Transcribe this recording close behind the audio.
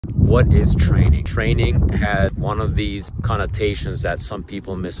what is training? Training has one of these connotations that some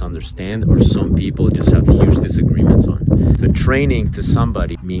people misunderstand or some people just have huge disagreements on. So training to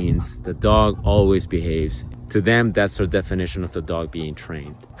somebody means the dog always behaves. To them, that's their definition of the dog being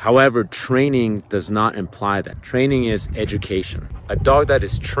trained. However, training does not imply that. Training is education. A dog that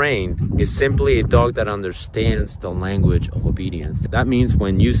is trained is simply a dog that understands the language of obedience. That means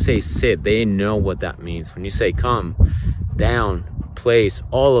when you say sit, they know what that means. When you say come, down, place,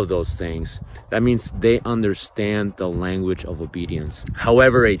 all of those things, that means they understand the language of obedience.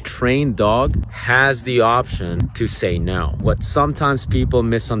 However, a trained dog has the option to say no. What sometimes people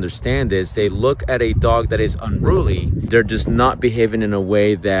misunderstand is they look at a dog that is unruly, they're just not behaving in a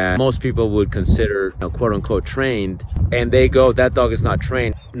way that most people would consider, quote unquote, trained, and they go, that dog is not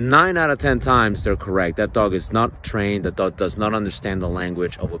trained. 9 out of 10 times they're correct. That dog is not trained. That dog does not understand the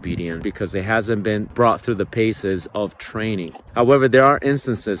language of obedience because it hasn't been brought through the paces of training. However, there are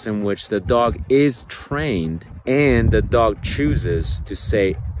instances in which the dog is trained and the dog chooses to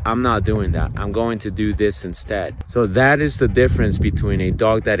say, I'm not doing that. I'm going to do this instead. So that is the difference between a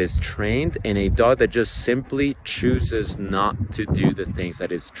dog that is trained and a dog that just simply chooses not to do the things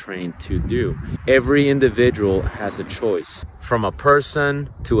that it's trained to do. Every individual has a choice. From a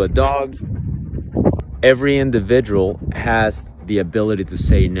person to a dog, every individual has the ability to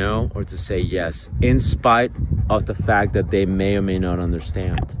say no or to say yes, in spite of the fact that they may or may not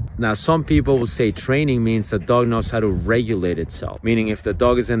understand. Now, some people will say training means the dog knows how to regulate itself, meaning if the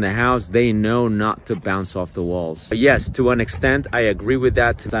dog is in the house, they know not to bounce off the walls. But yes, to an extent, I agree with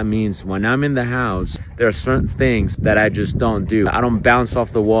that. That means when I'm in the house, there are certain things that I just don't do. I don't bounce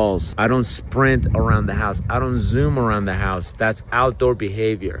off the walls. I don't sprint around the house. I don't zoom around the house. That's outdoor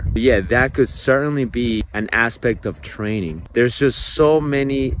behavior. But yeah, that could certainly be an aspect of training. There's just so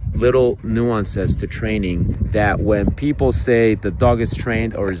many little nuances to training that when people say the dog is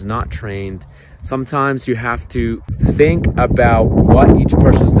trained or is not trained, sometimes you have to think about what each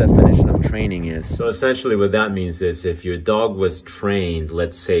person's definition of training is. So essentially what that means is if your dog was trained,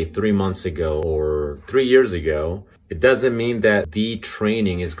 let's say 3 months ago or 3 years ago, it doesn't mean that the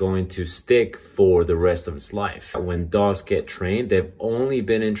training is going to stick for the rest of its life. When dogs get trained, they've only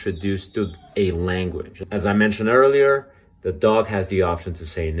been introduced to a language. As I mentioned earlier, the dog has the option to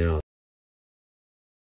say no.